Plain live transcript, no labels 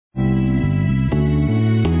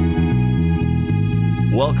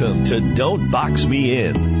Welcome to Don't Box Me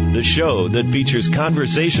In, the show that features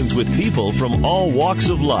conversations with people from all walks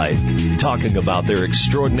of life, talking about their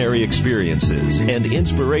extraordinary experiences and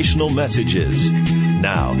inspirational messages.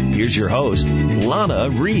 Now, here's your host, Lana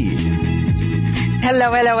Reed.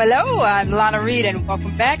 Hello, hello, hello. I'm Lana Reed, and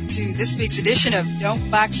welcome back to this week's edition of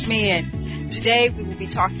Don't Box Me In. Today, we will be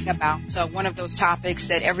talking about one of those topics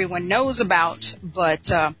that everyone knows about,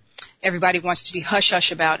 but everybody wants to be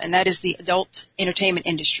hush-hush about, and that is the adult entertainment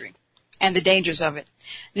industry and the dangers of it.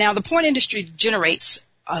 Now, the porn industry generates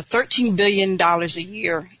 $13 billion a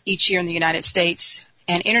year each year in the United States,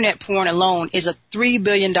 and internet porn alone is a $3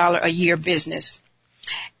 billion a year business.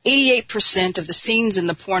 88% of the scenes in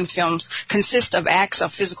the porn films consist of acts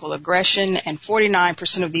of physical aggression, and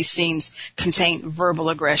 49% of these scenes contain verbal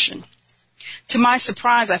aggression. To my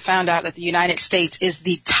surprise, I found out that the United States is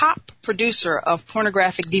the top producer of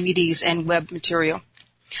pornographic DVDs and web material.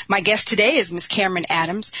 My guest today is Miss Cameron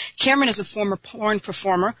Adams. Cameron is a former porn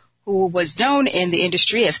performer who was known in the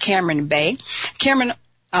industry as Cameron Bay. Cameron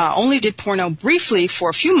only did porno briefly for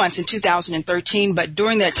a few months in 2013, but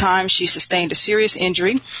during that time she sustained a serious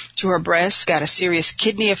injury to her breast, got a serious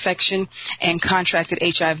kidney infection, and contracted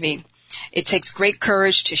HIV. It takes great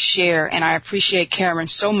courage to share, and I appreciate Cameron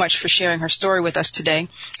so much for sharing her story with us today,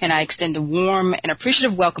 and I extend a warm and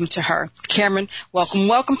appreciative welcome to her. Cameron,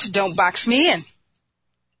 welcome to Don't Box Me In.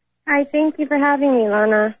 Hi, thank you for having me,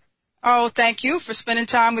 Lana. Oh, thank you for spending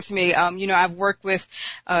time with me. I've worked with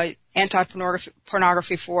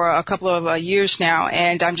anti-pornography for a couple of years now,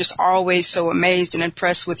 and I'm just always so amazed and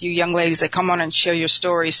impressed with you young ladies that come on and share your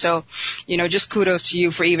stories. So, just kudos to you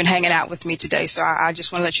for even hanging out with me today. So I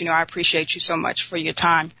just want to let you know I appreciate you so much for your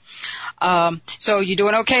time. So you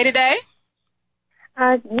doing okay today?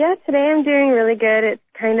 Yeah, today I'm doing really good. It's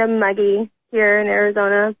kind of muggy here in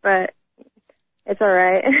Arizona, but it's all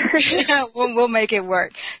right. We'll make it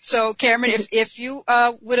work. So, Cameron, if you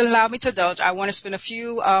would allow me to indulge, I want to spend a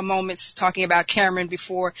few moments talking about Cameron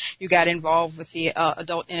before you got involved with the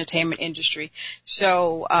adult entertainment industry.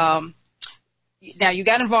 So, now you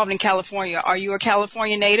got involved in California. Are you a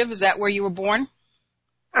California native? Is that where you were born?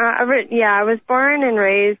 I was born and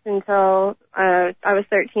raised until I was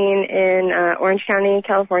 13 in Orange County,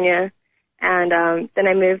 California, and then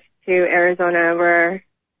I moved to Arizona, where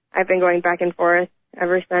I've been going back and forth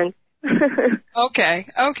ever since.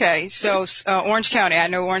 Okay. So, Orange County, I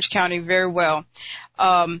know Orange County very well.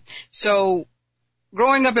 So,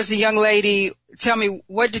 growing up as a young lady, tell me,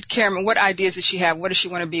 what ideas did she have? What does she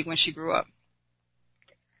want to be when she grew up?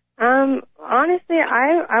 Honestly,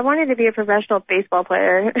 I wanted to be a professional baseball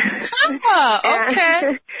player.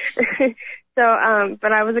 Okay. So,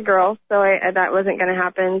 but I was a girl, so that wasn't going to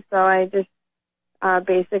happen. So I just,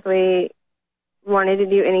 basically wanted to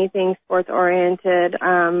do anything sports oriented.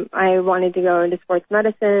 I wanted to go into sports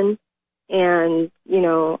medicine and,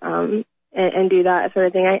 and do that sort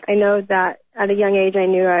of thing. I know that at a young age I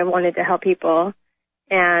knew I wanted to help people,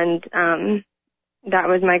 and that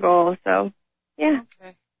was my goal. So, yeah.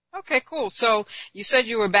 Okay, cool. So you said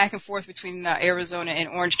you were back and forth between Arizona and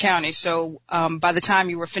Orange County. So by the time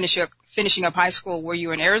you were finishing up high school, were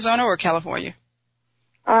you in Arizona or California?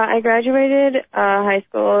 I graduated high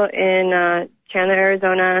school in Chandler,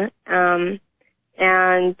 Arizona, and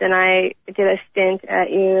then I did a stint at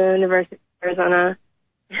University of Arizona.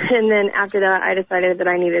 And then after that, I decided that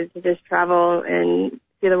I needed to just travel and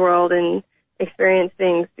see the world and experience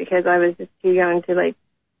things because I was just too young to,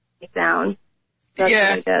 get down. That's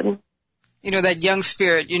what I did. That young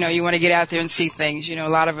spirit, you want to get out there and see things. A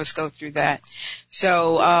lot of us go through that.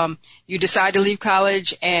 So, you decide to leave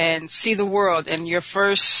college and see the world. And your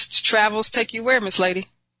first travels take you where, Miss Lady?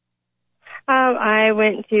 I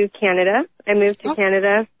went to Canada. I moved to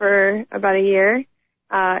Canada for about a year,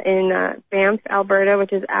 in Banff, Alberta,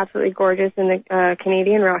 which is absolutely gorgeous in the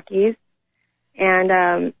Canadian Rockies.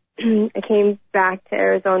 And, I came back to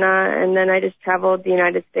Arizona, and then I just traveled the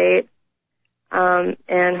United States, and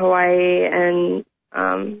Hawaii, and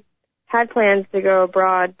had plans to go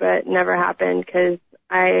abroad, but never happened because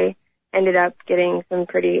I ended up getting some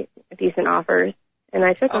pretty decent offers, and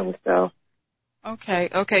I took them. So.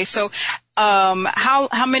 Okay. So,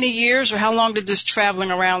 how many years or how long did this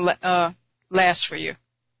traveling around last for you?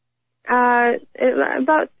 About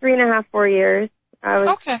 3.5, 4 years. I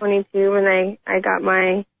was 22 when I got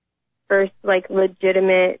my first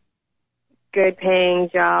legitimate good paying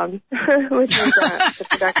job, which was the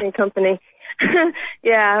production company.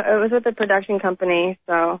 Yeah, it was with the production company,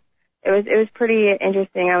 so it was pretty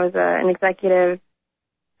interesting. I was an executive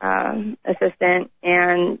assistant,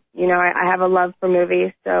 and I have a love for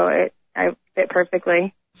movies, so I fit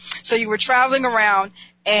perfectly. So you were traveling around,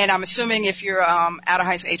 and I'm assuming if you're out of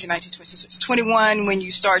high school, 18, 19, 20, so it's 21 when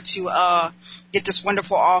you start to get this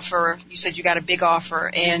wonderful offer. You said you got a big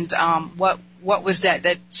offer, and what was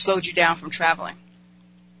that slowed you down from traveling?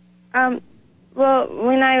 Well,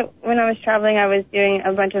 when I was traveling, I was doing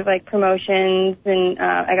a bunch of like promotions, and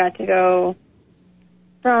I got to go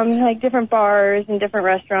from like different bars and different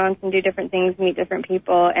restaurants and do different things, meet different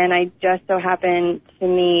people, and I just so happened to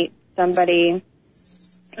meet somebody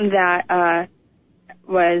that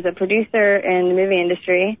was a producer in the movie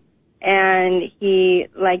industry, and he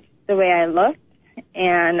liked the way I looked,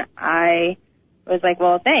 and I was like,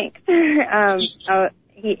 well, thanks. He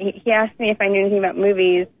asked me if I knew anything about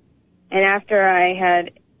movies, and after I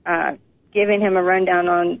had given him a rundown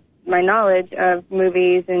on my knowledge of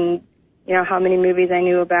movies and, you know, how many movies I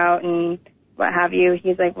knew about and what have you,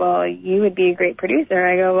 he's like, well, you would be a great producer.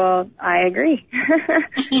 I go, well, I agree.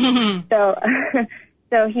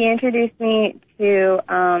 So he introduced me to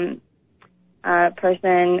a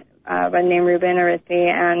person by the name Ruben Arizpe,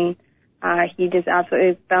 and he just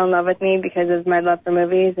absolutely fell in love with me because of my love for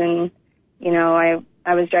movies. And, you know, I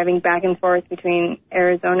was driving back and forth between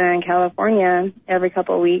Arizona and California every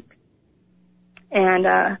couple of weeks.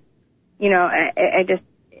 And, you know,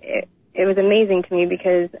 it was amazing to me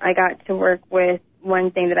because I got to work with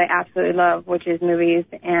one thing that I absolutely love, which is movies,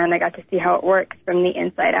 and I got to see how it works from the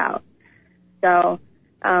inside out. So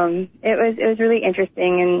it was really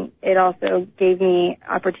interesting, and it also gave me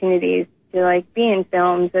opportunities to like be in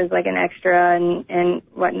films as like an extra and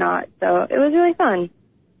whatnot. So it was really fun.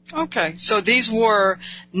 Okay, so these were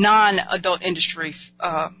non-adult industry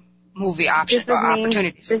movie options or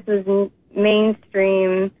opportunities. This was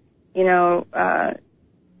mainstream, you know,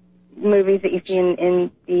 movies that you see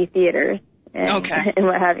in the theaters and, and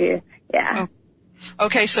what have you. Yeah.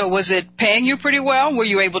 Okay, so was it paying you pretty well? Were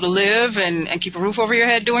you able to live and keep a roof over your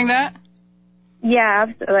head doing that? Yeah,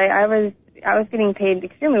 absolutely. I was getting paid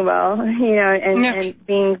extremely well, you know, and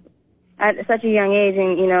being at such a young age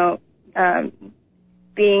and, you know,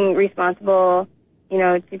 being responsible, you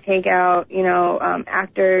know, to take out, you know,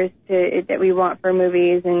 actors that we want for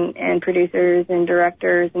movies and producers and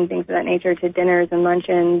directors and things of that nature to dinners and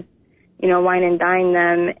luncheons, you know, wine and dine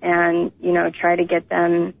them and, you know, try to get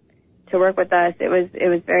them to work with us. It was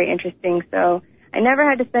very interesting. So I never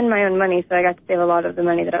had to spend my own money, so I got to save a lot of the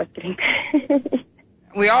money that I was getting paid.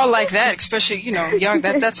 We all like that, especially, you know, young.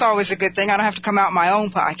 That's always a good thing. I don't have to come out my own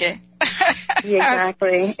pocket.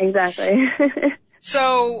 Exactly.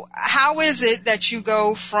 So how is it that you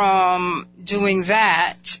go from doing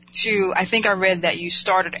that to, I think I read that you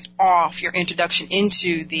started off, your introduction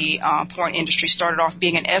into the porn industry started off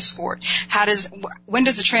being an escort. When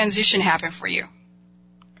does the transition happen for you?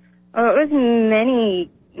 Oh, it was many,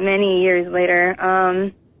 many years later.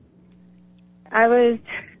 I was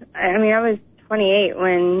 28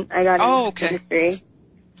 when I got into the industry.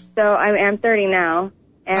 So I'm 30 now,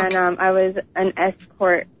 and I was an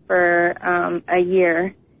escort for a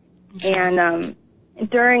year. And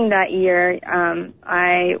during that year,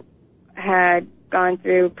 I had gone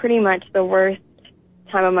through pretty much the worst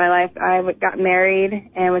time of my life. I got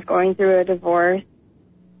married and was going through a divorce,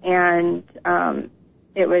 and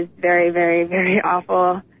it was very, very, very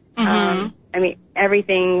awful. I mean,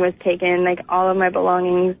 everything was taken, like all of my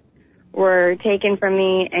belongings were taken from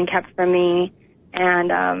me and kept from me,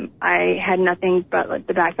 and I had nothing but like,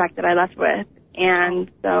 the backpack that I left with.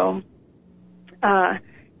 And so,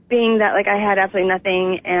 being that like I had absolutely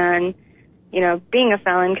nothing, and you know, being a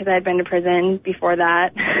felon because I had been to prison before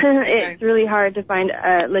that, it's really hard to find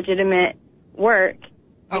legitimate work,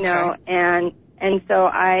 you know, and so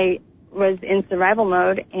I was in survival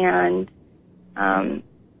mode, and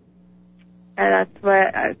that's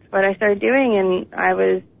what I started doing, and I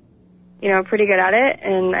was, you know, pretty good at it,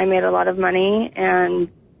 and I made a lot of money, and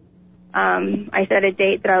I set a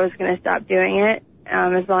date that I was going to stop doing it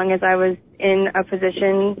as long as I was in a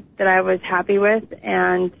position that I was happy with,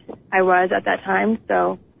 and I was at that time,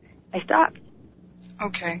 so I stopped.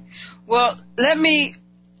 Okay. Well, let me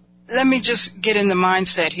just get in the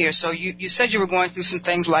mindset here. So you said you were going through some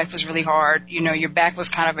things. Life was really hard. You know, your back was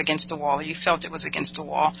kind of against the wall. You felt it was against the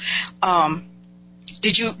wall.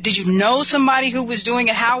 Did you know somebody who was doing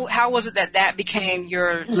it? How was it that became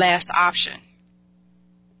your last option?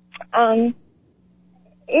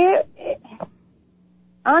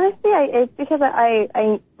 Honestly, it's because I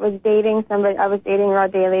was dating somebody. I was dating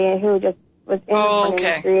Rod Daly, who just was in the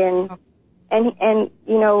industry, and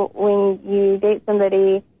you know, when you date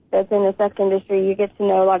somebody that's in the sex industry, you get to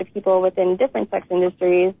know a lot of people within different sex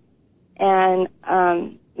industries, and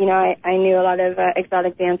you know, I knew a lot of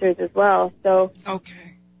exotic dancers as well. So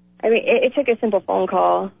I mean, it took a simple phone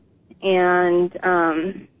call, and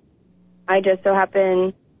I just so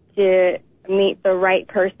happened to meet the right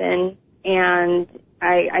person, and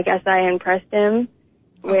I guess I impressed him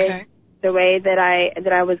with the way that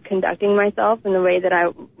I was conducting myself and the way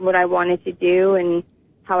that what I wanted to do and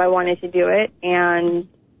how I wanted to do it, and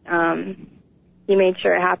he made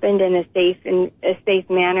sure it happened in a safe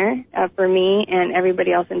manner for me and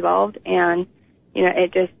everybody else involved, and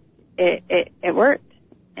it worked,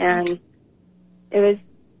 and it was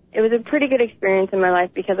a pretty good experience in my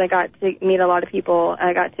life because I got to meet a lot of people.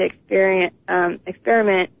 I got to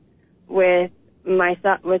experiment with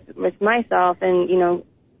myself and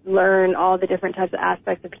learn all the different types of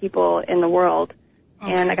aspects of people in the world.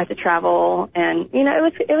 Okay. And I got to travel, and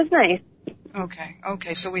it was nice. Okay.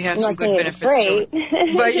 So we had some good benefits to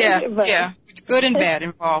it. But good and bad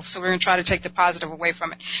involved. So we're going to try to take the positive away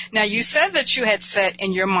from it. Now, you said that you had set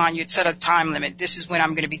in your mind, you'd set a time limit. This is when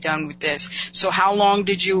I'm going to be done with this. So how long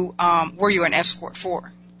were you an escort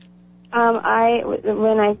for? When I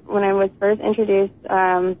was first introduced,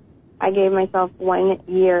 I gave myself 1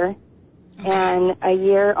 year, and a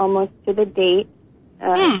year almost to the date,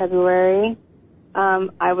 February,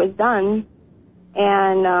 I was done,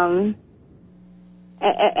 and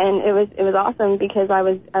it was awesome because I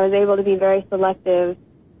was able to be very selective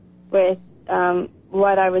with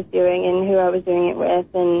what I was doing and who I was doing it with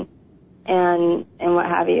and what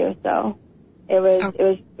have you. So it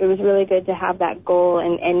was really good to have that goal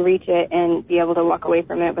and reach it and be able to walk away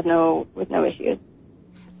from it with no issues.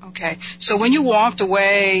 Okay. So when you walked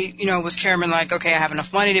away, was Cameron like, okay, I have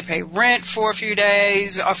enough money to pay rent for a few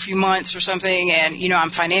days, a few months or something, and, I'm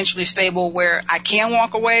financially stable where I can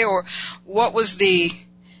walk away? Or what was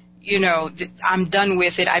I'm done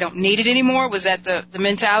with it, I don't need it anymore? Was that the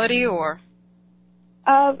mentality, or?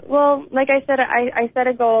 Well, like I said, I set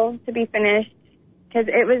a goal to be finished because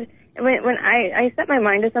it was, when I set my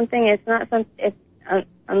mind to something, it's not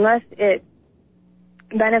unless it's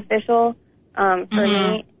beneficial, for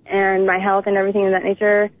me and my health and everything of that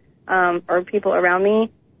nature, or people around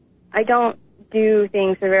me, I don't do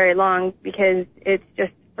things for very long because it's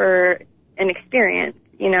just for an experience,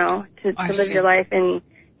 to live your life and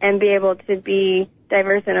be able to be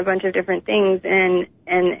diverse in a bunch of different things and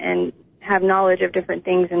have knowledge of different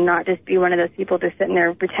things and not just be one of those people just sitting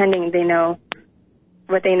there pretending they know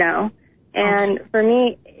what they know. And for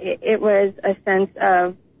me, it was a sense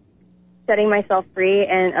of setting myself free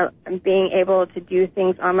and being able to do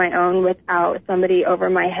things on my own without somebody over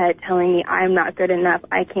my head telling me I'm not good enough,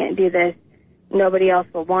 I can't do this, nobody else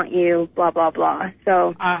will want you, blah, blah, blah.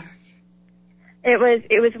 So it was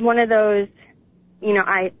one of those, in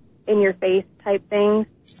your face type things.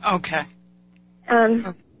 Okay.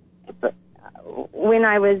 But when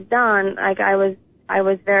I was done, I was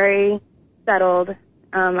very settled.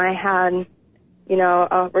 I had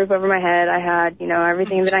a roof over my head. I had,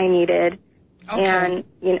 everything that I needed. And,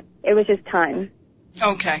 it was just time.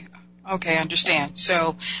 Okay, I understand.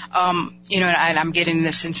 So, and I'm getting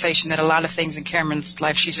the sensation that a lot of things in Cameron's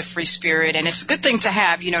life, she's a free spirit, and it's a good thing to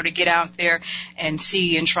have, to get out there and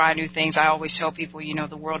see and try new things. I always tell people,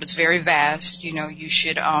 the world is very vast. You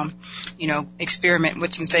should, experiment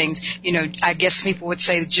with some things. I guess people would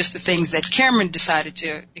say just the things that Cameron decided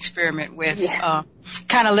to experiment with,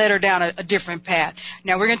 kind of led her down a different path.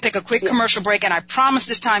 Now we're going to take a quick commercial break, and I promise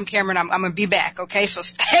this time, Cameron, I'm going to be back. Okay, so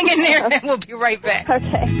hang in there, and we'll be right back.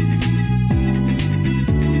 Okay.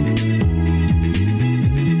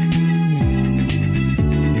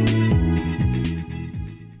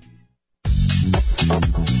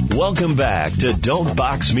 Welcome back to Don't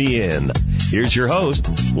Box Me In. Here's your host,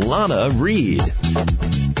 Lana Reed.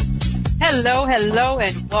 Hello,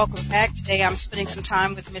 and welcome back. Today I'm spending some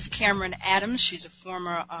time with Miss Cameron Adams. She's a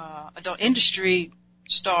former adult industry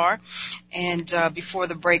star. And before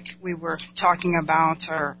the break, we were talking about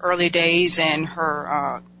her early days and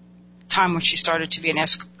her time when she started to be an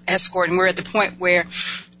escort. And we're at the point where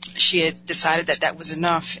she had decided that was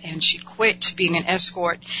enough, and she quit being an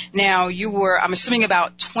escort. Now, you were, I'm assuming,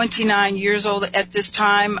 about 29 years old at this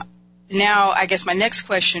time. Now, I guess my next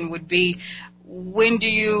question would be, when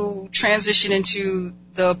do you transition into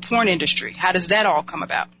the porn industry? How does that all come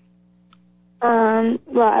about? Well,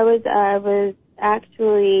 I was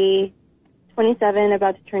actually 27,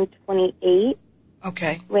 about to turn 28.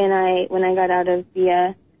 Okay. When I got out of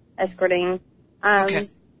the escorting. Okay.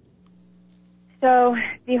 So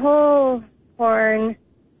the whole porn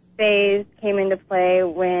phase came into play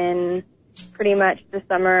when pretty much the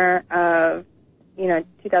summer of,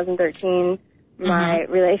 2013, my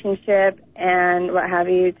relationship and what have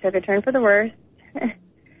you took a turn for the worse.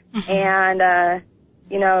 And,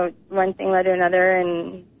 one thing led to another,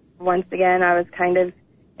 and once again, I was kind of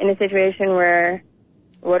in a situation where,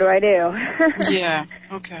 what do I do? Yeah.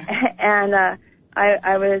 Okay. And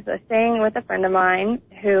I was staying with a friend of mine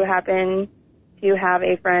who happened to have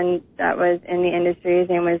a friend that was in the industry. His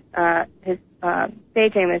name was his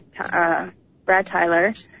stage name is Brad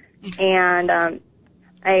Tyler, and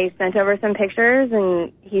I sent over some pictures,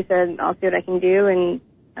 and he said, "I'll see what I can do." And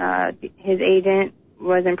his agent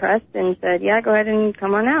was impressed and said, "Yeah, go ahead and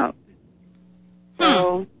come on out."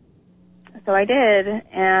 So I did,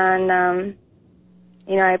 and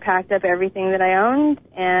I packed up everything that I owned,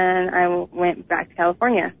 and I went back to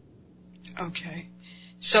California. Okay.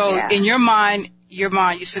 So in your mind, you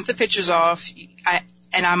sent the pictures off,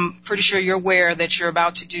 and I'm pretty sure you're aware that you're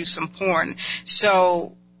about to do some porn.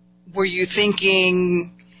 So were you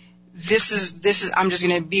thinking, this is, I'm just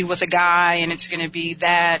going to be with a guy and it's going to be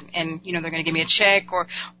that, and, they're going to give me a check, or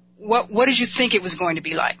what did you think it was going to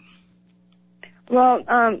be like? Well,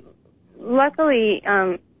 luckily,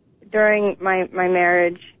 during my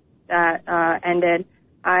marriage that ended,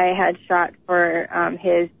 I had shot for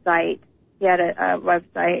his site. He had a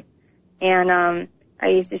website, and I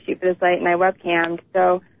used to shoot for the site, and I webcammed.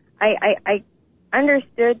 So I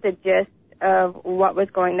understood the gist of what was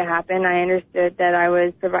going to happen. I understood that I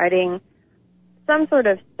was providing some sort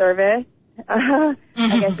of service, I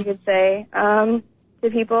guess you could say, to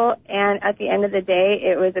people. And at the end of the day,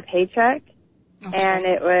 it was a paycheck, and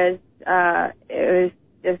it was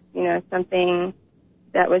just something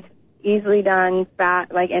that was easily done, fast,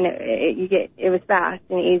 and it was fast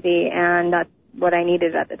and easy, and that's what I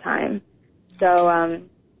needed at the time. So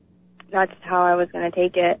that's how I was going to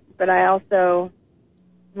take it. But I also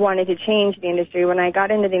wanted to change the industry. When I got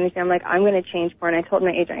into the industry, I'm like, I'm going to change porn. I told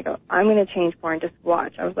my agent, I go, I'm going to change porn. Just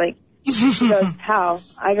watch. I was like, he goes, how?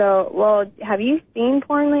 I go, well, have you seen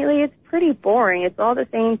porn lately? It's pretty boring. It's all the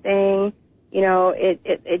same thing.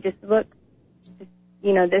 It just looks, this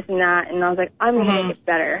and that. And I was like, I'm going to make it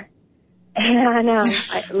better. And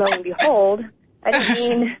lo and behold, I didn't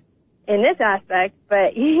mean in this aspect,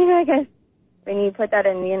 but I guess when you put that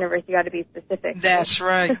in the universe, you got to be specific. That's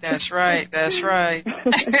right.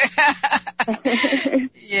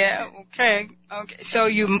 Yeah. Okay. So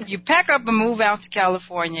you pack up and move out to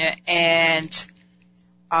California, and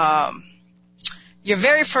your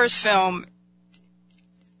very first film,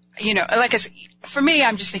 like I said, for me,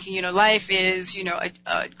 I'm just thinking, life is,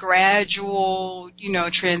 a gradual,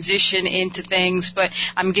 transition into things, but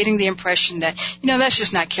I'm getting the impression that, that's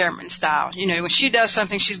just not Cameron's style. When she does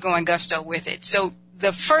something, she's going gusto with it. So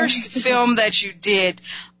the first film that you did,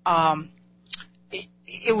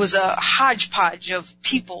 it was a hodgepodge of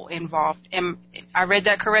people involved. I read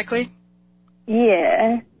that correctly?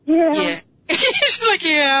 Yeah. She's like,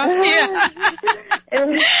 yeah.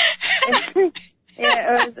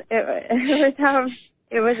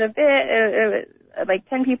 It was like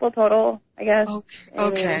 10 people total, I guess.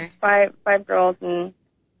 Okay. Five girls and,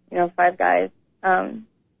 5 guys.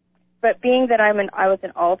 But being that I was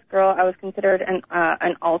an alt girl, I was considered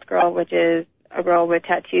an alt girl, which is a girl with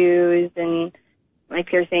tattoos and like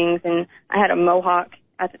piercings, and I had a mohawk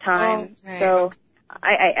at the time. So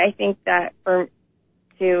I think that for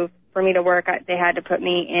me to work, they had to put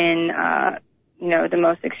me in, the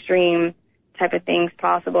most extreme type of things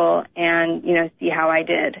possible, and see how I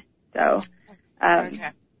did. So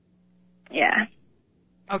yeah.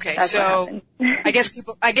 Okay, so I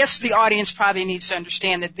guess the audience probably needs to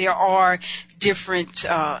understand that there are different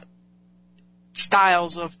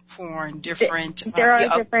styles of porn, there are different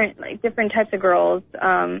types of girls,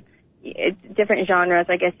 different genres,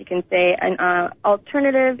 I guess you can say. And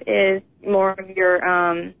alternative is more of your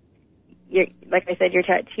like I said, your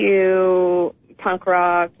tattoo, punk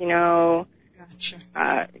rock, Gotcha.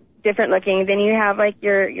 Different looking. Then you have like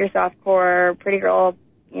your softcore, pretty girl,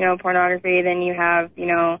 pornography. Then you have,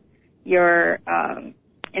 your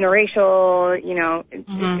interracial,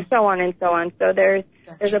 so on and so on. So there's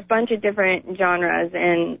a bunch of different genres,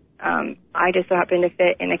 and I just so happen to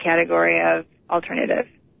fit in the category of alternative.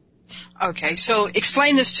 Okay, so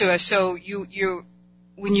explain this to us. So you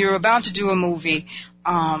when you're about to do a movie,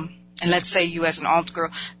 and let's say you as an alt girl,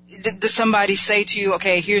 does somebody say to you,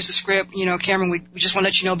 okay, here's the script, Cameron, we just want to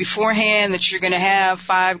let you know beforehand that you're going to have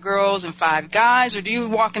 5 girls and 5 guys, or do you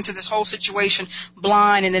walk into this whole situation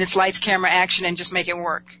blind and then it's lights, camera, action and just make it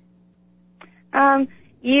work?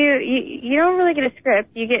 You don't really get a script.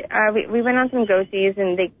 You get, we went on some go-sees,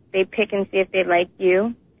 and they pick and see if they like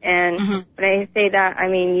you. And when I say that, I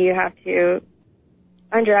mean you have to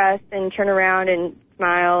undress and turn around and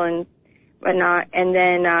smile and whatnot. And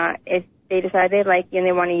then if they decide they like you and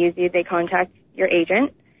they want to use you, they contact your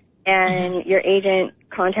agent, and your agent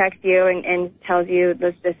contacts you and tells you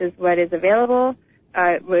this is what is available.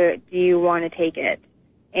 Do you want to take it?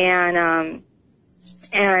 And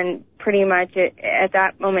pretty much at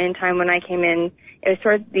that moment in time when I came in, it was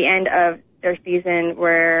towards the end of their season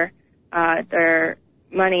where their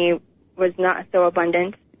money was not so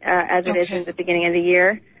abundant as it is in the beginning of the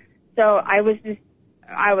year. So I was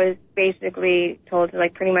basically told to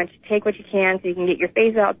like pretty much take what you can so you can get your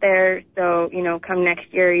face out there. So, come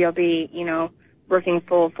next year you'll be, working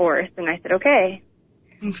full force. And I said, okay.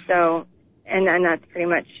 So, and that's pretty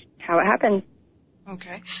much how it happened.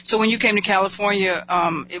 Okay. So when you came to California,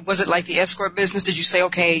 was it like the escort business? Did you say,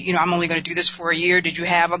 okay, I'm only going to do this for a year? Did you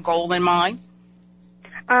have a goal in mind?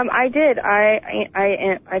 I did.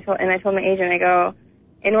 I told my agent, I go,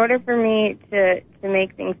 in order for me to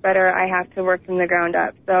make things better, I have to work from the ground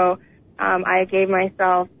up. So, I gave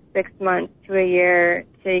myself 6 months to a year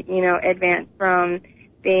to, advance from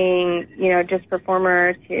being, just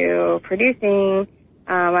performer to producing.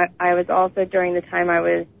 I was also, during the time I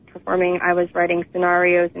was performing, I was writing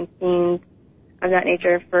scenarios and scenes of that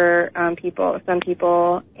nature for some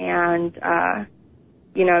people, and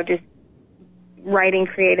just writing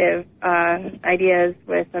creative ideas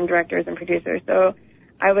with some directors and producers. So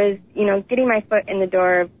I was, getting my foot in the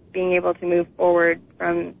door of being able to move forward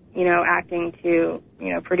from, acting to,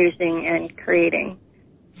 producing and creating.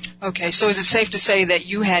 Okay, so is it safe to say that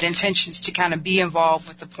you had intentions to kind of be involved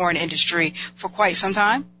with the porn industry for quite some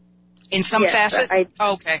time? In some facet?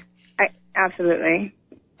 Okay. Absolutely.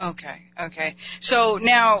 Okay. So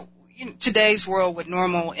now, today's world with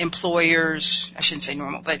normal employers, I shouldn't say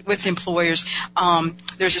normal, but with employers,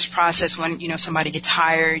 there's this process when, somebody gets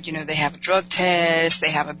hired, they have a drug test, they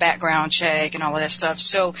have a background check and all of that stuff.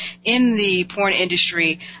 So in the porn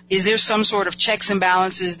industry, is there some sort of checks and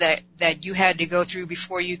balances that you had to go through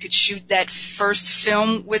before you could shoot that first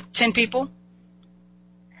film with 10 people?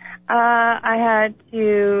 I had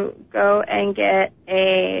to go and get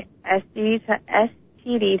a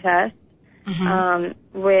STD test.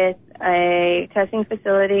 With a testing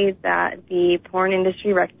facility that the porn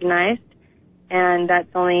industry recognized, and that's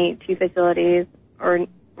only 2 facilities, or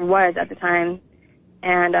was at the time.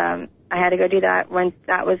 And I had to go do that. Once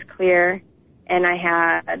that was clear and I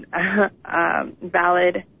had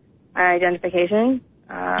valid identification,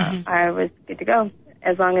 I was good to go,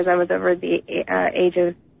 as long as I was over the age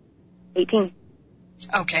of 18.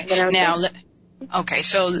 Okay. Okay,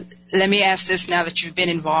 so let me ask this now that you've been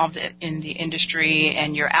involved in the industry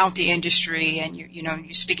and you're out the industry and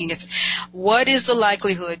you're speaking. What is the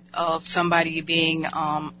likelihood of somebody being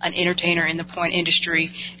an entertainer in the porn industry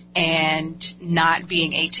and not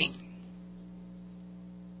being 18?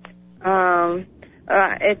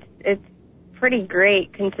 It's pretty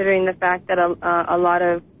great, considering the fact that a lot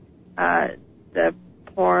of the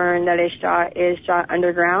porn that is shot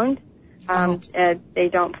underground. They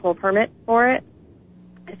don't pull permits for it.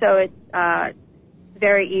 So it's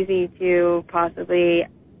very easy to possibly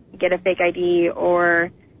get a fake ID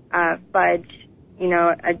or fudge,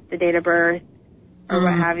 the date of birth or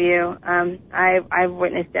what have you. I've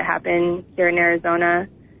witnessed it happen here in Arizona,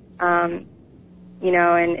 and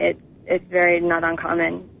it's very not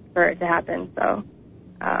uncommon for it to happen. So,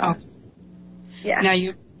 yeah. Now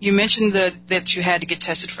you mentioned that you had to get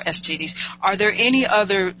tested for STDs. Are there any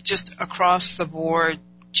other just across the board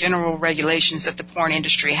general regulations that the porn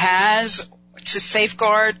industry has to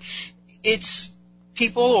safeguard its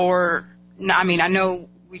people? Or, I know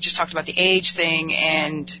we just talked about the age thing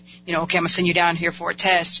and, okay, I'm going to send you down here for a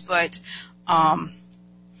test, but, that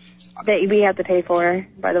we have to pay for,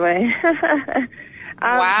 by the way.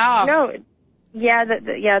 Wow. No. Yeah,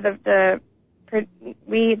 the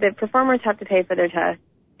performers have to pay for their tests,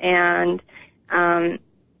 and,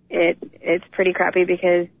 it's pretty crappy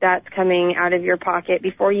because that's coming out of your pocket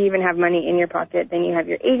before you even have money in your pocket. Then you have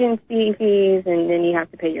your agency fees, and then you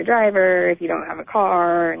have to pay your driver if you don't have a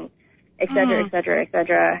car, and et cetera, et cetera, et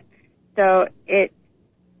cetera. So it's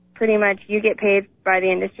pretty much you get paid by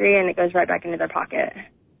the industry and it goes right back into their pocket.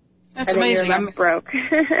 That's amazing. I'm broke.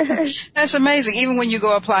 That's amazing. Even when you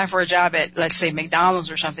go apply for a job at, let's say,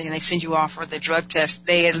 McDonald's or something, and they send you off for the drug test,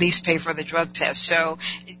 they at least pay for the drug test. So,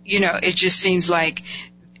 it just seems like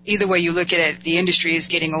either way you look at it, the industry is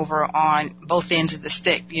getting over on both ends of the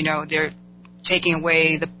stick. They're taking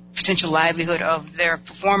away the potential livelihood of their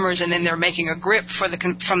performers, and then they're making a grip from the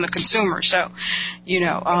consumer. So,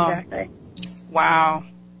 exactly. Wow.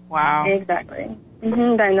 Exactly.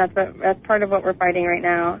 And that's part of what we're fighting right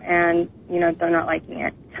now, and they're not liking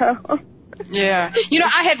it. So. Yeah.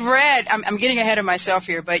 I had read. I'm getting ahead of myself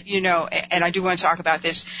here, but and I do want to talk about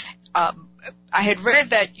this. I had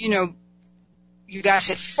read that you guys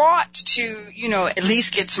had fought to, at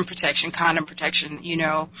least get some protection, condom protection,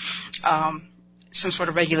 some sort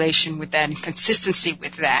of regulation with that and consistency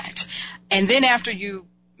with that. And then after you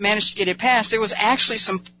managed to get it passed, there was actually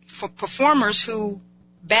some performers who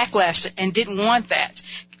backlashed it and didn't want that.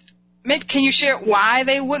 Maybe, can you share why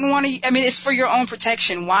they wouldn't want to? I mean, it's for your own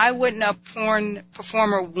protection. Why wouldn't a porn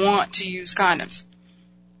performer want to use condoms?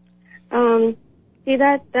 See,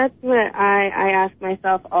 that's what I ask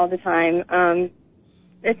myself all the time.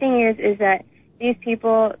 The thing is that these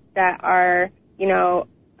people that are,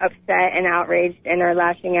 upset and outraged and are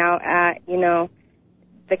lashing out at,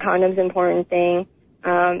 the condoms important thing,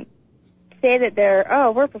 say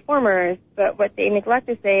that we're performers, but what they neglect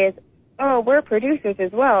to say is, we're producers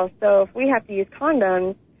as well, so if we have to use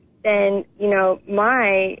condoms, then,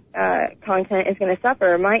 my content is going to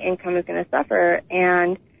suffer, my income is going to suffer,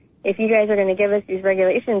 and if you guys are going to give us these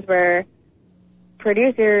regulations where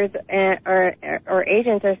producers or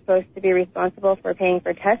agents are supposed to be responsible for paying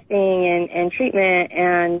for testing and treatment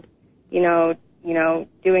and,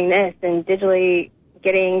 doing this and digitally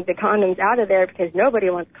getting the condoms out of there because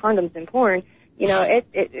nobody wants condoms in porn,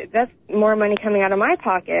 that's more money coming out of my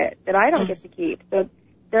pocket that I don't get to keep. So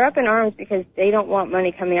they're up in arms because they don't want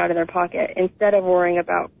money coming out of their pocket instead of worrying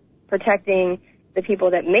about protecting the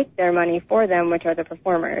people that make their money for them, which are the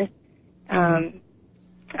performers. I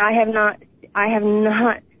have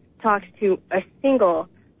not talked to a single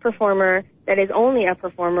performer that is only a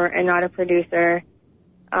performer and not a producer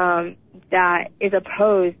that is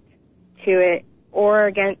opposed to it or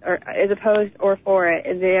against, or is opposed or for it.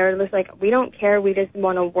 They're just like, we don't care, we just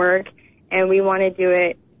want to work and we want to do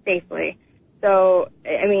it safely. So,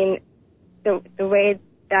 I mean, the way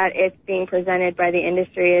that it's being presented by the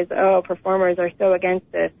industry is, performers are so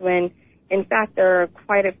against this, when in fact there are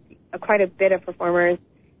quite a bit of performers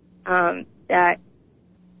that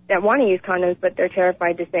want to use condoms, but they're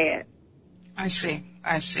terrified to say it. I see.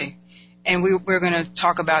 And we're going to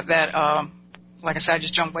talk about that. Like I said, I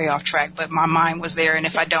just jumped way off track, but my mind was there. And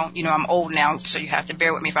if I don't, I'm old now, so you have to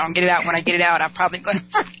bear with me. If I don't get it out when I get it out, I'm probably going to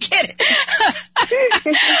forget it.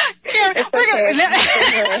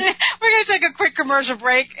 We're going to take a quick commercial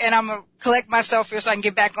break, and I'm going to collect myself here so I can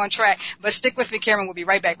get back on track. But stick with me, Cameron. We'll be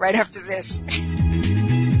right back right after this.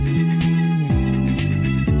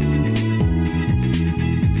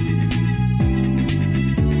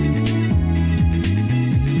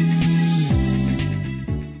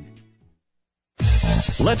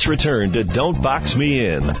 Let's return to Don't Box Me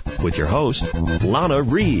In with your host, Lana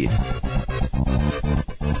Reed.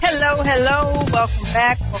 Hello. Welcome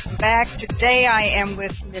back. Today I am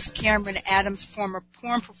with Miss Cameron Adams, former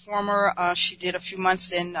porn performer. She did a few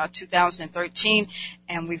months in 2013,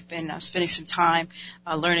 and we've been spending some time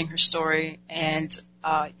learning her story. And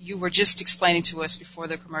you were just explaining to us before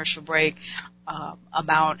the commercial break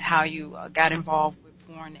about how you got involved with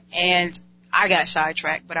porn. And I got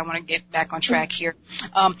sidetracked, but I want to get back on track here.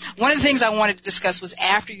 One of the things I wanted to discuss was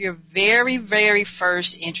after your very, very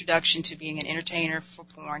first introduction to being an entertainer for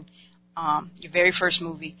porn, your very first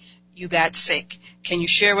movie, you got sick. Can you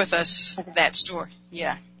share with us that story?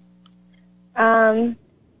 Yeah.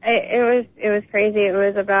 It was crazy. It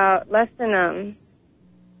was about less than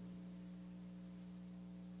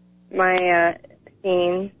my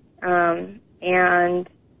scene, and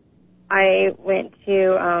I went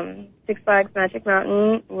to Six Flags Magic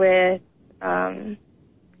Mountain with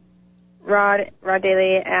Rod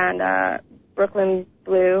Daly and Brooklyn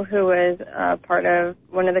Blue, who was part of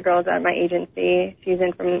one of the girls at my agency. She's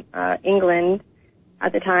in from England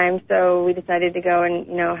at the time, so we decided to go and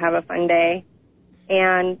have a fun day.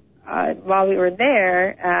 And while we were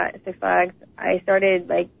there at Six Flags, I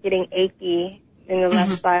started getting achy in the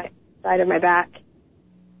left side of my back,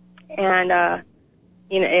 and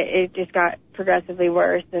it just got progressively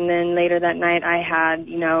worse. And then later that night I had,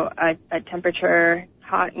 a temperature,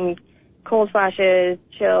 hot and cold flashes,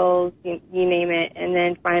 chills, you name it. And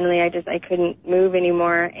then finally I couldn't move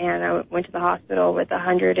anymore, and I went to the hospital with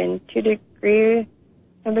 102 degree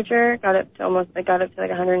temperature. Got up to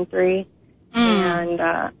 103. And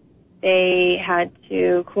they had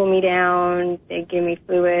to cool me down. They gave me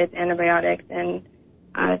fluids, antibiotics, and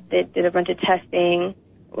they did a bunch of testing.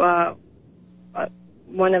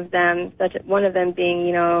 One of them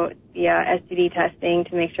being, the STD testing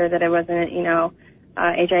to make sure that it wasn't,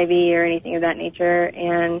 HIV or anything of that nature.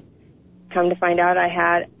 And come to find out, I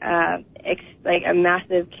had a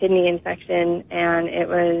massive kidney infection, and it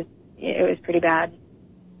was pretty bad.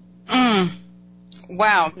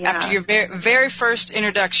 Wow! Yeah. After your very first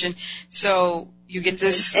introduction, so you get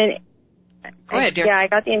this. Go ahead, dear. Yeah, I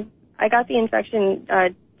got the infection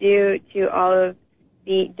due to all of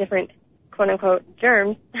the different quote unquote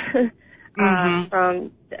germs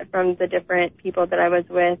from the different people that I was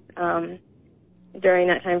with during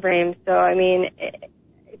that time frame. So I mean,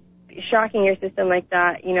 shocking your system like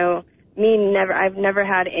that, you know, I've never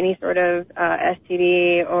had any sort of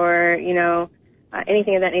STD or, you know,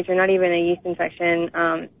 anything of that nature, not even a yeast infection.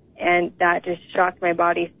 And that just shocked my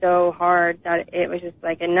body so hard that it was just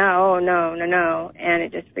like a no, and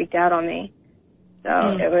it just freaked out on me. So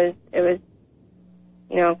it was,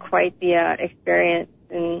 you know, quite the experience.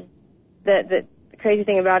 And the crazy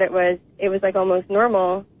thing about it was like almost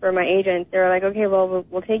normal for my agents. They were like, okay, well,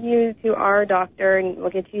 we'll take you to our doctor and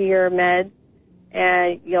we'll get you your meds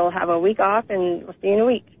and you'll have a week off and we'll see you in a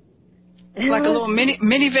week. Like a little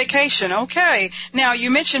mini vacation. Okay. Now,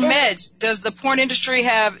 you mentioned meds. Does the porn industry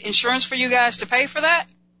have insurance for you guys to pay for that?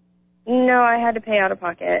 No, I had to pay out of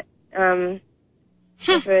pocket.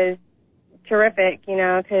 Which was terrific, you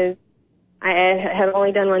know, because I had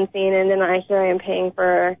only done one scene, and then here I am paying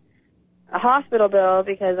for a hospital bill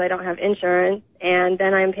because I don't have insurance, and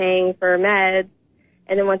then I'm paying for meds,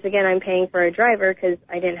 and then once again I'm paying for a driver because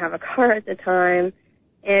I didn't have a car at the time,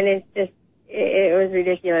 and it's just, it was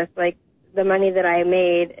ridiculous. Like, the money that I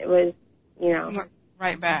made, it was, you know.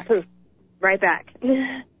 Right back. Poof, right back.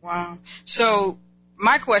 Wow. So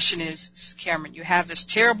my question is, Cameron, you have this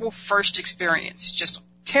terrible first experience, just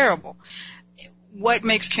terrible. What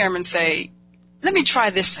makes Cameron say, let me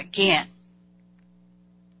try this again?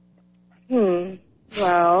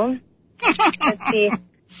 Well, let's see.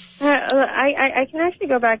 I can actually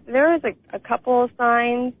go back. There was a couple of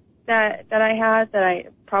signs that I had that I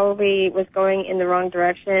probably was going in the wrong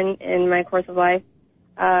direction in my course of life,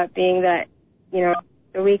 being that, you know,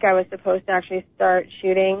 the week I was supposed to actually start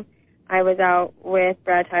shooting, I was out with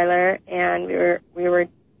Brad Tyler, and we were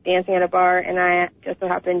dancing at a bar, and I just so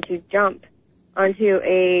happened to jump onto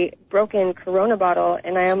a broken Corona bottle,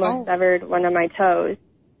 and I almost severed one of my toes.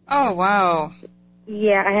 Oh, wow.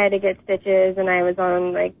 Yeah, I had to get stitches, and I was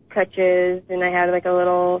on, like, crutches, and I had, like, a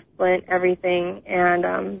little splint, everything,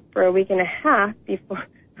 and for a week and a half before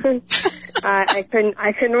I couldn't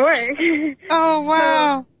work. Oh,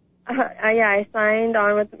 wow. So, yeah, I signed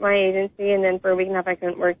on with my agency, and then for a week and a half I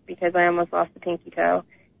couldn't work because I almost lost the pinky toe.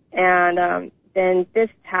 And then this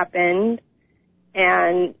happened,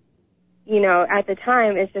 and, you know, at the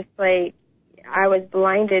time, it's just like I was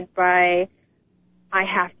blinded by, I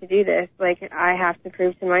have to do this. Like, I have to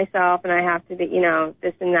prove to myself, and I have to be, you know,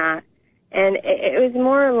 this and that. And it was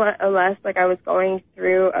more or less like I was going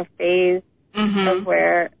through a phase of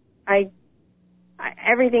where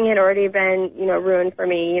everything had already been, you know, ruined for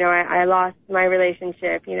me. You know, I lost my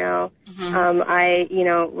relationship, you know. I, you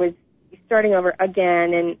know, was starting over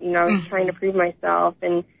again, and, you know, I was trying to prove myself,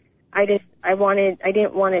 and I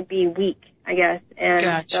didn't want to be weak, I guess.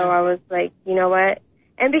 And so I was like, you know what?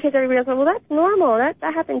 And because everybody else said, well, that's normal.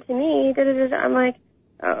 That happened to me. I'm like,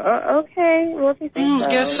 okay, well, if you think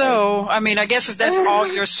so. Guess so. I mean, I guess if that's all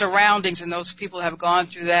your surroundings and those people have gone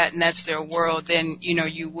through that and that's their world, then, you know,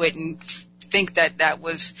 you wouldn't think that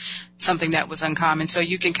was something that was uncommon. So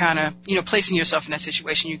you can kind of, you know, placing yourself in that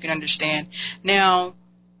situation, you can understand. Now,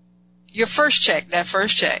 your first check,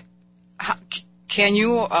 can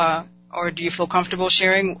you, or do you feel comfortable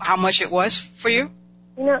sharing how much it was for you?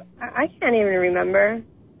 You know, I can't even remember.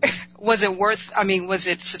 Was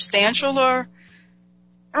it substantial or?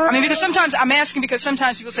 I mean, because sometimes I'm asking because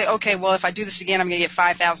sometimes people say, okay, well, if I do this again, I'm going to get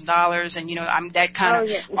 $5,000, and, you know, that kind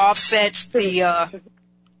of offsets the,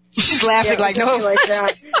 she's laughing like, no. Like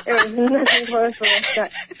that. It was nothing close to like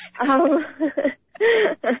that.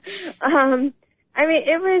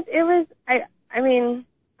 I mean,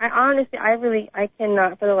 I honestly, I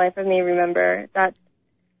cannot for the life of me remember. That's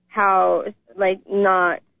how, like,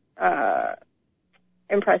 not,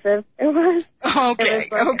 impressive it was. Okay,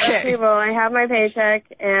 it was like, okay, well, I have my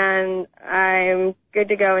paycheck, and I'm good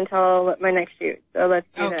to go until my next shoot, so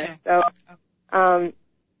let's do this. So,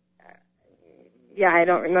 yeah, I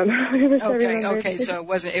don't remember. Okay, so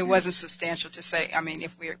it wasn't substantial to say, I mean,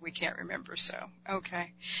 if we can't remember, so,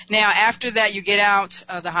 okay. Now, after that, you get out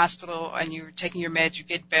of the hospital, and you're taking your meds, you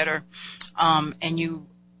get better, and you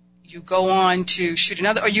go on to shoot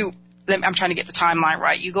another, I'm trying to get the timeline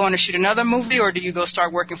right. You go on to shoot another movie, or do you go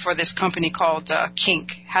start working for this company called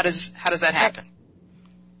Kink? How does that happen?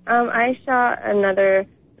 I shot another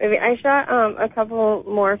movie. I shot a couple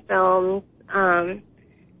more films, and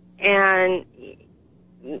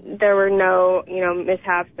there were no, you know,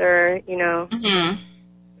 mishaps or, you know,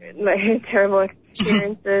 terrible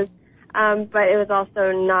experiences. But it was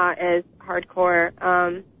also not as hardcore.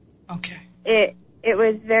 Okay. It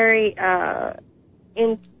was very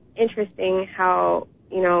interesting how,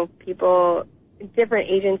 you know, people different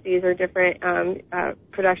agencies or different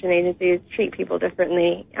production agencies treat people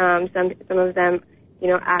differently. Some of them,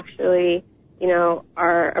 actually,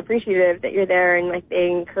 are appreciative that you're there, and like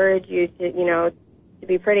they encourage you to, to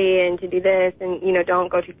be pretty and to do this, and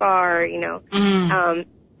don't go too far, and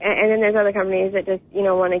then there's other companies that just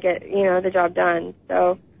want to get the job done.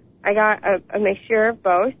 So I got a mixture of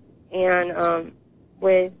both, and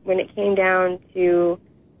when it came down to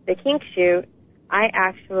the kink shoot, I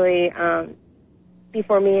actually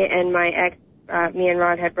before me and my ex, me and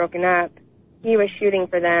Rod had broken up, he was shooting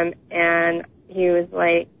for them, and he was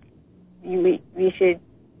like, we should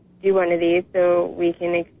do one of these so we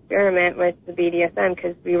can experiment with the BDSM,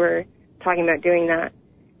 because we were talking about doing that.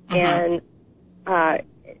 And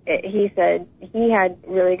he said he had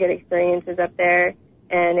really good experiences up there,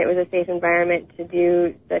 and it was a safe environment to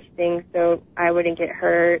do such things so I wouldn't get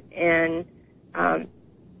hurt and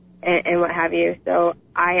what have you. So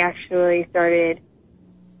I actually started,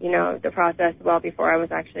 the process well before I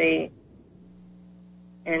was actually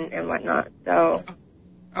and whatnot. So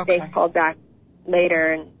they called back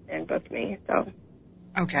later and booked me. So.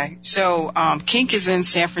 Okay. So, kink is in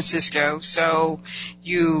San Francisco. So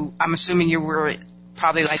I'm assuming you were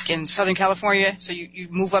probably like in Southern California. So you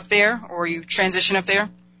move up there, or you transition up there?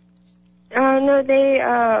 No, they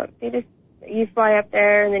just, you fly up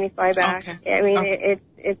there and then you fly back. Okay. I mean,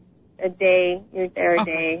 it's a day. You're there a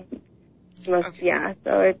day. Yeah.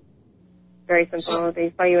 So it's very simple. So, they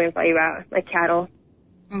fly you in, fly you out, like cattle.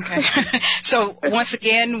 Okay. So once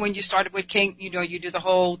again, when you started with kink, you do the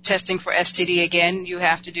whole testing for STD again. You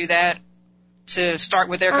have to do that to start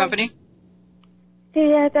with their company?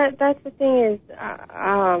 Yeah, that's the thing is,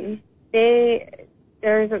 they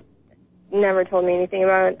never told me anything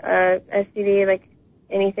about STD, like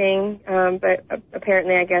anything, but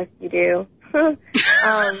apparently I guess you do. I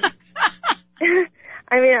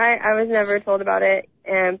mean, I was never told about it,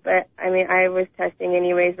 but I mean, I was testing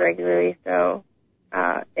anyways regularly, so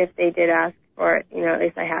if they did ask for it, at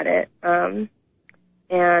least I had it. And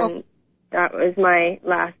that was my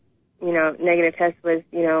last, negative test was,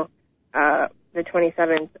 the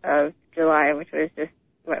 27th of July, which was just,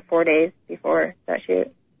 4 days before that shoot.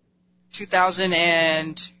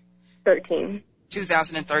 2013.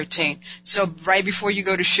 So right before you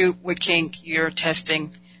go to shoot with kink, you're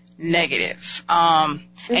testing negative.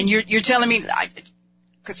 And you're telling me,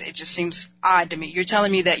 because it just seems odd to me, you're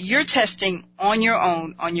telling me that you're testing on your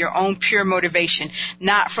own pure motivation,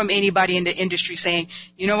 not from anybody in the industry saying,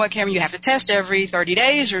 you know what, Cameron, you have to test every 30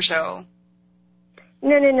 days or so.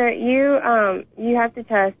 No. You have to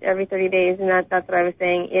test every 30 days, and that's what I was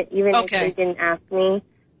saying. Even if they didn't ask me,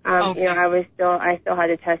 I still had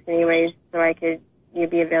to test anyways, so I could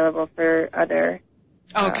be available for other.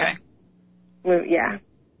 Yeah.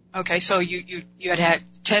 Okay, so you had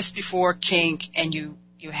tests before kink, and you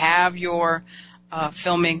have your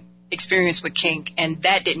filming experience with kink, and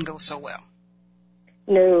that didn't go so well.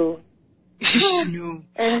 No. No.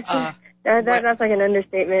 That's like an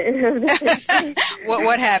understatement.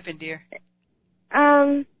 What happened, dear?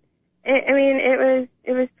 It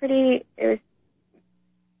was pretty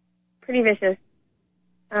vicious.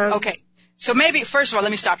 Okay. So maybe, first of all,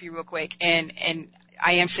 let me stop you real quick. And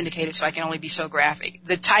I am syndicated, so I can only be so graphic.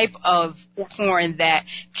 The type of porn that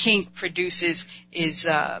kink produces is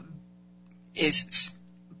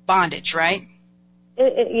bondage, right?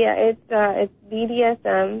 It's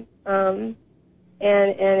BDSM, and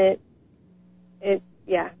it's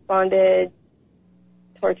bondage,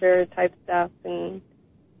 torture type stuff, and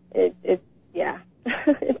it's not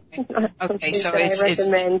okay, so I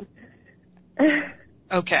recommend.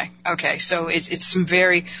 Okay, so it's some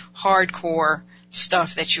very hardcore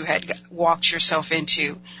stuff that you had walked yourself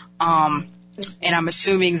into, and I'm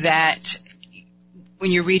assuming that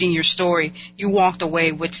when you're reading your story, you walked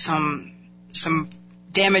away with some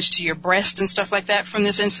damage to your breast and stuff like that from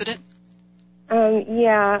this incident.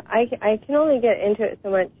 I can only get into it so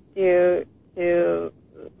much due to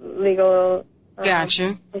legal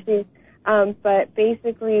Gotcha. issues. But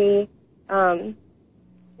basically,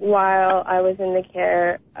 while I was in the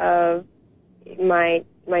care of my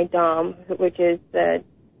dom, which is the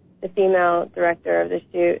female director of the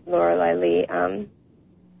shoot, Lorelei Lee,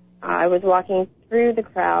 I was walking through the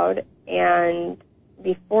crowd, and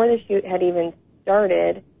before the shoot had even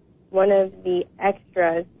started, one of the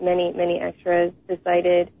extras, many extras,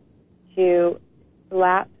 decided to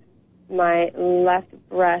slap my left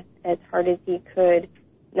breast as hard as he could,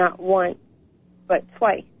 not once, but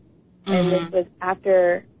twice. Mm-hmm. And this was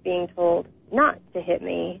after being told not to hit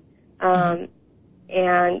me. And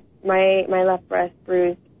my left breast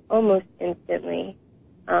bruised almost instantly.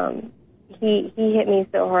 he hit me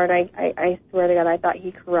so hard, I swear to God, I thought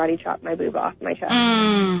he karate chopped my boob off my chest.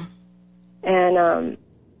 Mm. And,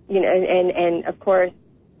 and of course,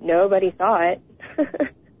 nobody saw it.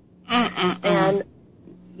 And,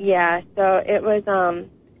 yeah, so it was,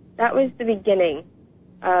 that was the beginning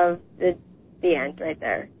of the end right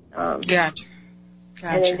there. Gotcha.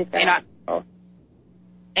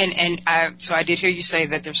 So I did hear you say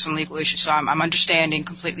that there's some legal issues. So I'm understanding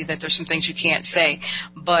completely that there's some things you can't say.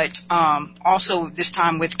 But also this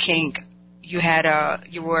time with Kink, you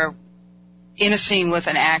were in a scene with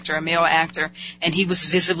an actor, a male actor, and he was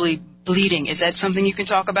visibly bleeding. Is that something you can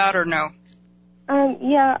talk about or no?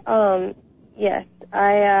 Yes.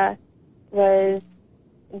 I was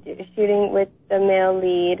shooting with the male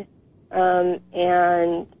lead,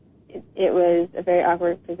 and it was a very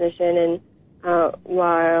awkward position, and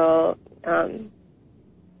while doing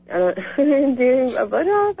a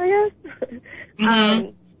blowjob, I guess.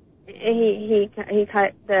 He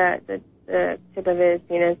cut the tip of his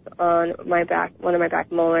penis on my back, one of my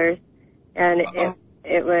back molars, and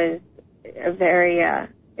it was a very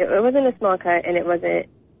it wasn't a small cut, and it wasn't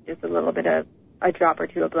just a little bit of a drop or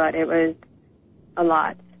two of blood. It was a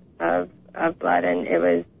lot of blood, and it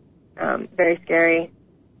was very scary.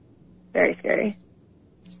 Very scary.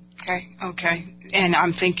 Okay. And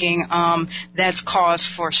I'm thinking, that's cause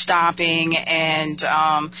for stopping and,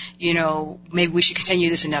 maybe we should continue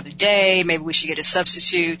this another day. Maybe we should get a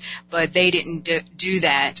substitute, but they didn't do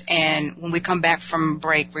that. And when we come back from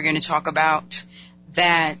break, we're going to talk about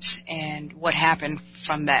that and what happened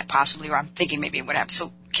from that possibly, or I'm thinking maybe what happened.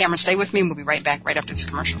 So Cameron, stay with me and we'll be right back right after this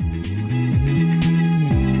commercial.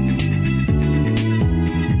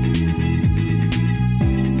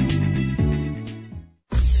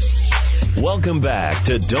 Welcome back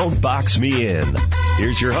to Don't Box Me In.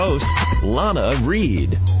 Here's your host, Lana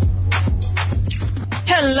Reed.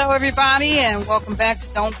 Hello, everybody, and welcome back to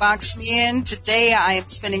Don't Box Me In. Today, I am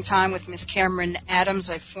spending time with Miss Cameron Adams,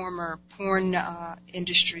 a former porn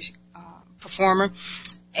industry performer,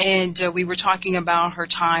 and we were talking about her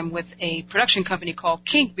time with a production company called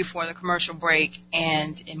Kink before the commercial break,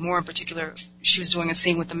 and in more in particular, she was doing a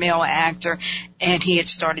scene with a male actor, and he had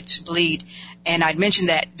started to bleed. And I'd mentioned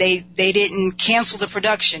that they didn't cancel the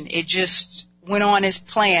production. It just went on as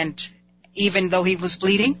planned, even though he was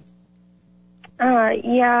bleeding?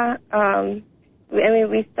 Yeah.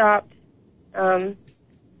 We stopped, and,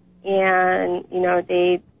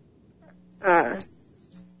 they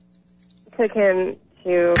took him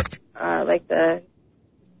to, the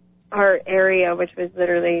art area, which was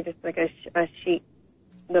literally just like a sheet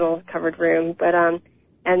little covered room. But, and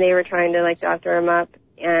they were trying to, doctor him up,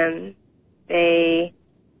 and they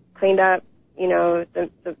cleaned up, the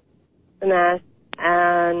mess,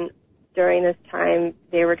 and during this time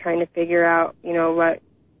they were trying to figure out, what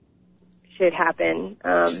should happen.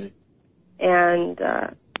 And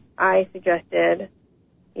I suggested,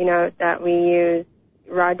 that we use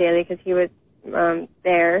Rod Daly because he was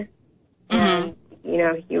there, and,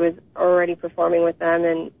 he was already performing with them,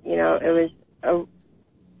 and, it was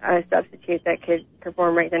a substitute that could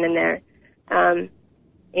perform right then and there.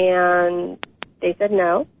 And they said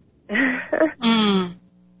no. And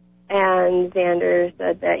Xander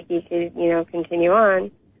said that he could, continue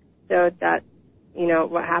on. So that's,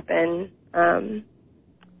 what happened. And,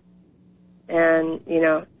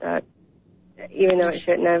 that even though it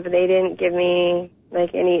shouldn't have, they didn't give me,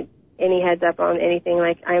 any heads up on anything.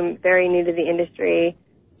 I'm very new to the industry,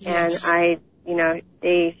 yes. And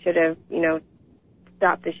they should have,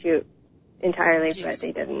 stopped the shoot entirely, yes. But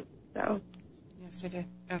they didn't, so. Yes, they did.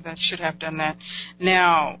 That should have done that.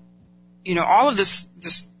 Now, all of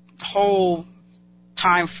this whole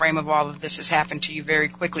time frame of all of this has happened to you very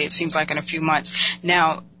quickly. It seems like in a few months.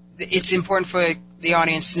 Now, it's important for the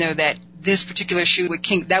audience to know that this particular shoot with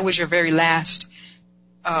Kink, that was your very last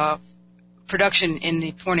production in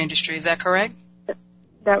the porn industry. Is that correct?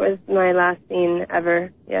 That was my last scene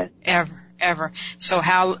ever, yes. Ever. So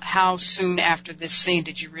how soon after this scene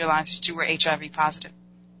did you realize that you were HIV positive?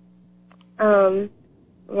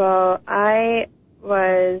 Well, I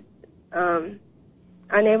was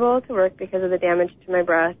unable to work because of the damage to my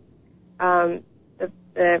breast.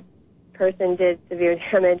 The person did severe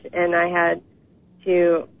damage, and I had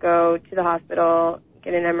to go to the hospital,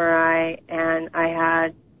 get an MRI, and I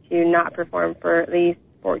had to not perform for at least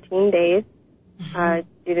 14 days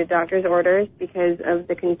due to doctor's orders because of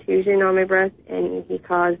the contusion on my breast, and he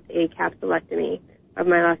caused a capsulectomy of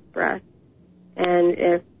my left breast. And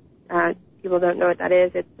if people don't know what that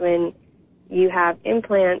is, it's when you have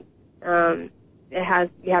implants, you have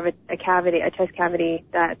a cavity, a chest cavity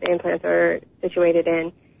that the implants are situated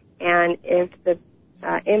in, and if the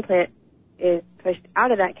implant is pushed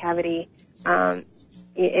out of that cavity,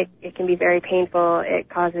 it can be very painful. It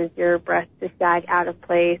causes your breast to sag out of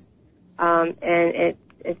place, and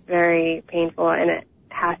it's very painful, and it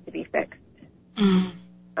has to be fixed.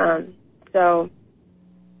 So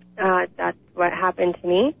that's what happened to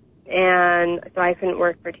me, and so I couldn't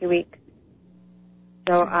work for 2 weeks.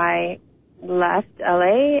 So I left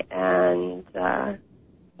LA and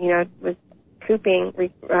was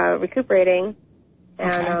recuperating,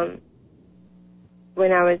 and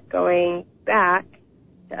when I was going back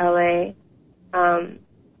to LA,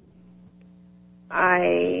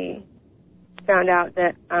 I found out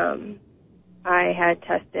that I had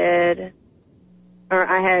tested, or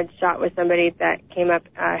I had shot with somebody that came up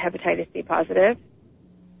hepatitis C positive,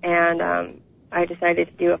 and I decided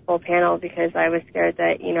to do a full panel because I was scared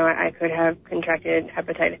that, I could have contracted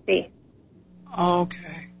hepatitis C.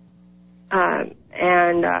 Okay.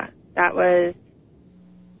 And that was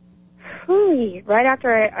right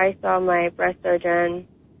after I saw my breast surgeon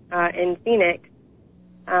in Phoenix.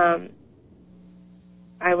 I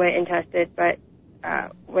went and tested, but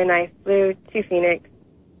when I flew to Phoenix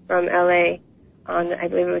from LA on, I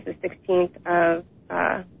believe it was the 16th of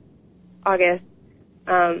August,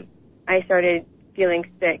 I started feeling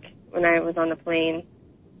sick when I was on the plane,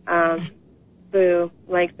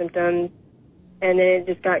 flu-like symptoms, and then it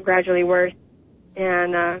just got gradually worse.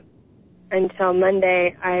 And until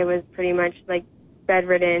Monday, I was pretty much like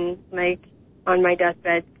bedridden, like on my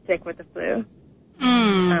deathbed, sick with the flu.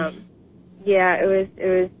 Yeah, it was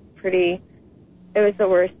the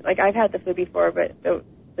worst. Like, I've had the flu before, but the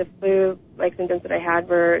flu-like symptoms that I had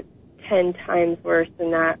were 10 times worse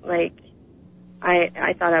than that. Like,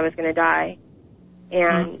 I thought I was going to die.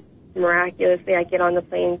 And miraculously, I get on the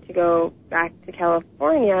plane to go back to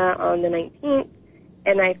California on the 19th,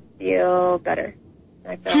 and I feel better.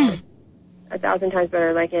 I felt 1,000 times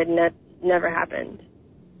better, like it never happened.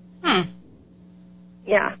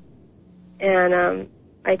 Yeah. And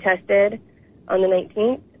I tested on the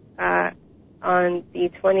 19th. On the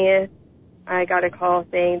 20th, I got a call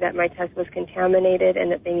saying that my test was contaminated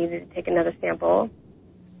and that they needed to take another sample.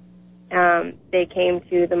 They came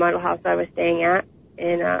to the model house I was staying at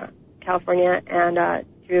in California and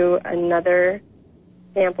drew another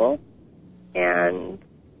sample, and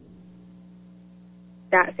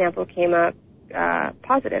that sample came up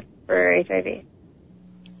positive for HIV. Okay.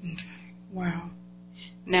 Wow.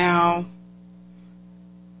 Now,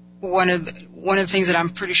 one of the things that I'm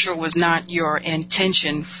pretty sure was not your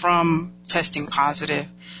intention from testing positive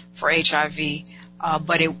for HIV,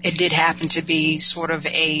 but it did happen to be sort of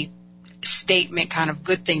a statement, kind of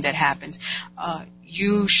good thing that happened.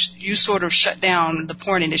 You sort of shut down the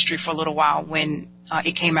porn industry for a little while when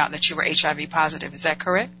it came out that you were HIV positive. Is that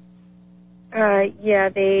correct? Yeah,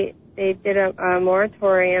 they did a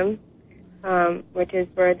moratorium, which is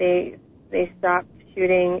where they stopped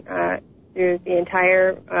shooting through the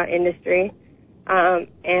entire industry, and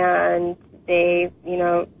they,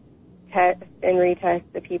 test and retest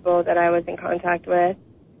the people that I was in contact with,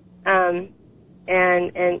 and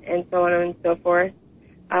so on and so forth,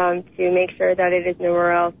 to make sure that it is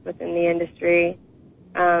nowhere else within the industry.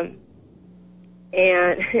 And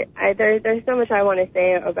there's so much I want to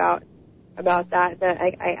say about that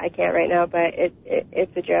I can't right now, but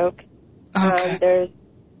it's a joke. Okay.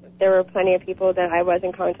 There were plenty of people that I was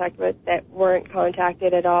in contact with that weren't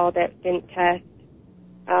contacted at all, that didn't test,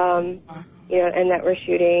 and that were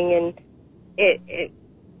shooting, and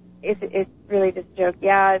it's really just a joke.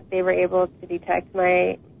 Yeah, they were able to detect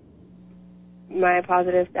my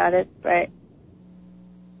positive status, but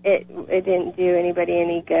it didn't do anybody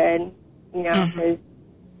any good, because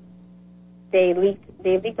they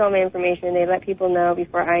leaked all my information. They let people know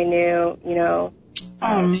before I knew,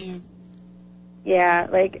 Oh man. Yeah,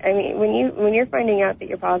 when you're finding out that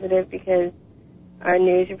you're positive because a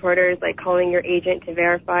news reporter is calling your agent to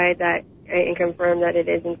verify that and confirm that it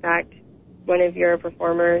is in fact one of your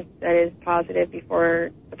performers that is positive before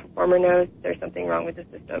the performer knows, there's something wrong with the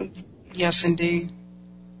system. Yes, indeed.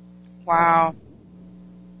 Wow.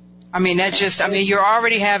 You're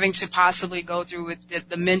already having to possibly go through with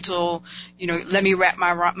the mental, let me wrap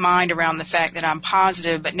my mind around the fact that I'm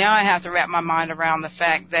positive, but now I have to wrap my mind around the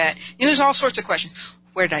fact that, there's all sorts of questions.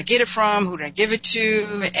 Where did I get it from? Who did I give it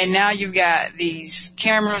to? And now you've got these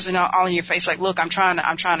cameras and all in your face, like, look, I'm trying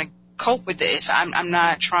to cope with this. I'm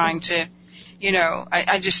not trying to,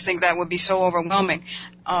 I just think that would be so overwhelming.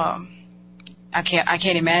 I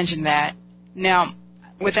can't imagine that. Now,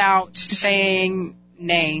 without saying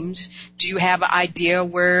names, do you have an idea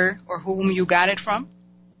where or whom you got it from?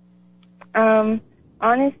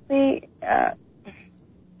 Honestly,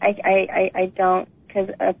 I don't,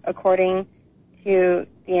 because according to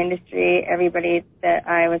the industry, everybody that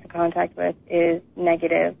I was in contact with is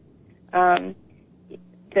negative. The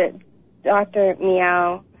Dr.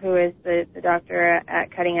 Meow, who is the doctor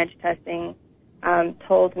at Cutting Edge Testing,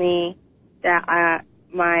 told me that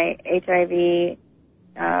my HIV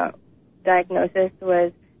diagnosis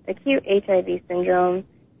was acute HIV syndrome,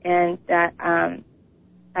 and that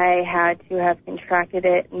I had to have contracted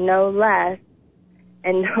it no less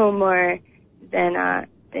and no more than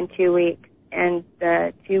 2 weeks. And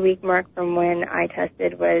the 2-week mark from when I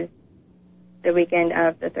tested was the weekend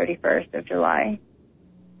of the 31st of July.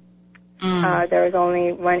 There was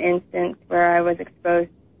only one instance where I was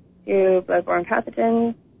exposed to bloodborne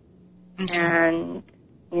pathogens, and,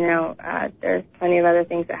 there's plenty of other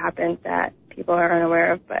things that happened that people are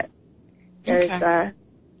unaware of, but there's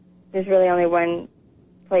really only one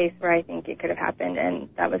place where I think it could have happened, and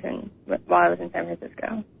that was while I was in San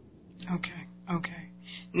Francisco. Okay.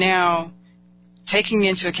 Now, taking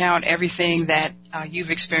into account everything that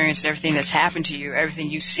you've experienced, everything that's happened to you, everything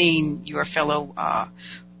you've seen your fellow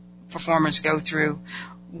performers go through,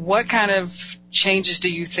 what kind of changes do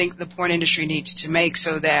you think the porn industry needs to make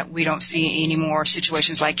so that we don't see any more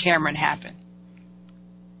situations like Cameron happen?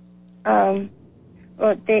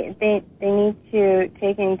 Well, they need to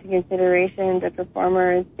take into consideration the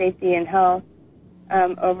performers' safety and health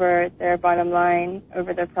over their bottom line,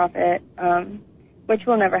 over their profit, which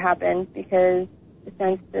will never happen because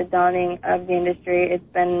since the dawning of the industry,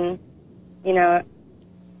 it's been,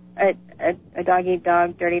 a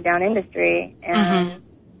dog-eat-dog, dirty-down industry, and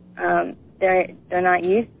they're not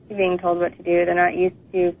used to being told what to do. They're not used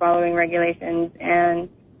to following regulations, and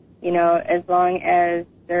as long as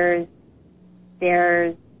they're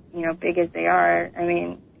big as they are, I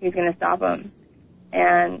mean, who's going to stop them?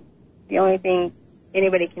 And the only thing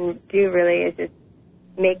anybody can do really is just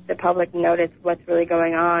make the public notice what's really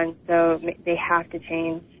going on. So they have to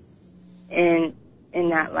change in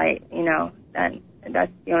that light.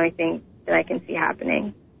 That's the only thing that I can see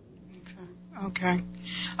happening. Okay.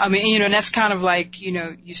 I mean, that's kind of like,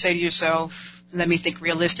 you say to yourself, let me think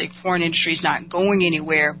realistic. Porn industry is not going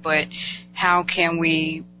anywhere, but how can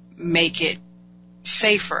we make it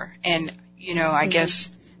safer? And, I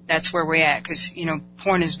guess that's where we're at because,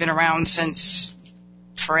 porn has been around since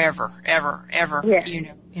forever, ever,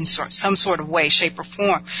 in some sort of way, shape, or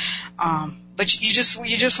form. But you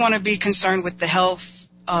just want to be concerned with the health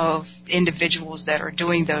of individuals that are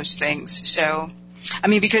doing those things. So, I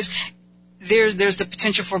mean, because there's the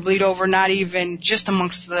potential for bleed over, not even just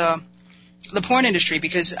amongst the porn industry,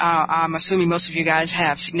 because I'm assuming most of you guys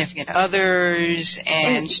have significant others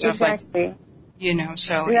and stuff like that.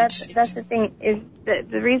 So that's the thing is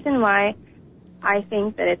the reason why I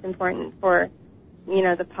think that it's important for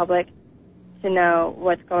the public to know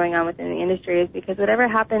what's going on within the industry is because whatever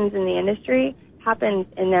happens in the industry happens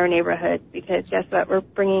in their neighborhoods, because guess what? We're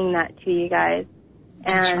bringing that to you guys.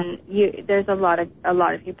 And there's a lot of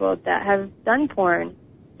people that have done porn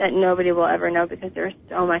that nobody will ever know because there's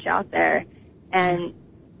so much out there, and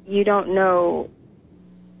you don't know,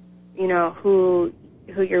 who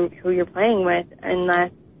you're playing with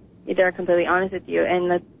unless they're completely honest with you. And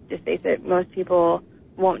let's just face it, most people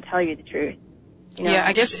won't tell you the truth. Yeah,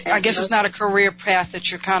 I guess it's not a career path that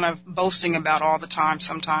you're kind of boasting about all the time.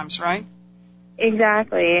 Sometimes, right?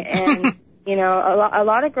 Exactly, and. A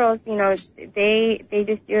lot of girls, they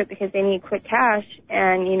just do it because they need quick cash,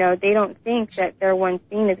 and they don't think that their one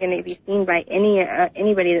scene is going to be seen by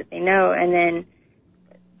anybody that they know. And then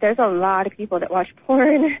there's a lot of people that watch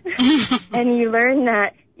porn, and you learn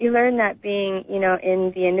that being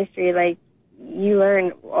in the industry, like you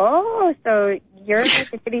learn, so you're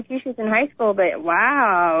like a goody two-shoes in high school, but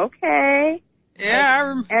wow, okay,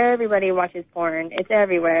 yeah, like, everybody watches porn. It's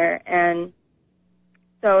everywhere, and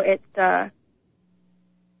so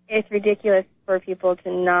it's ridiculous for people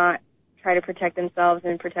to not try to protect themselves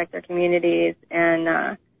and protect their communities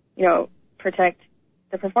and, protect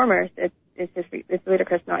the performers. It's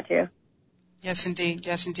ludicrous not to. Yes, indeed.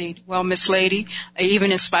 Yes, indeed. Well, Miss Lady,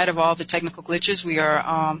 even in spite of all the technical glitches, we are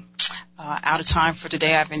out of time for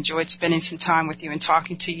today. I've enjoyed spending some time with you and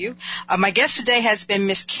talking to you. My guest today has been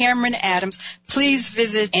Miss Cameron Adams. Please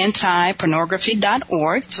visit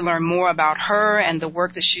antipornography.org to learn more about her and the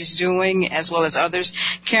work that she's doing, as well as others.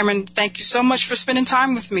 Cameron, thank you so much for spending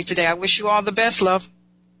time with me today. I wish you all the best, love.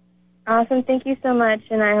 Awesome. Thank you so much,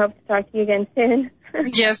 and I hope to talk to you again soon.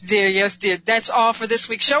 Yes, dear. Yes, dear. That's all for this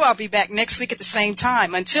week's show. I'll be back next week at the same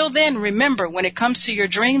time. Until then, remember, when it comes to your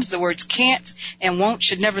dreams, the words can't and won't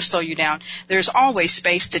should never slow you down. There's always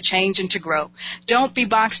space to change and to grow. Don't be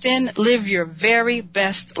boxed in. Live your very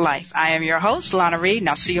best life. I am your host, Lana Reed, and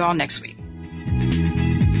I'll see you all next week.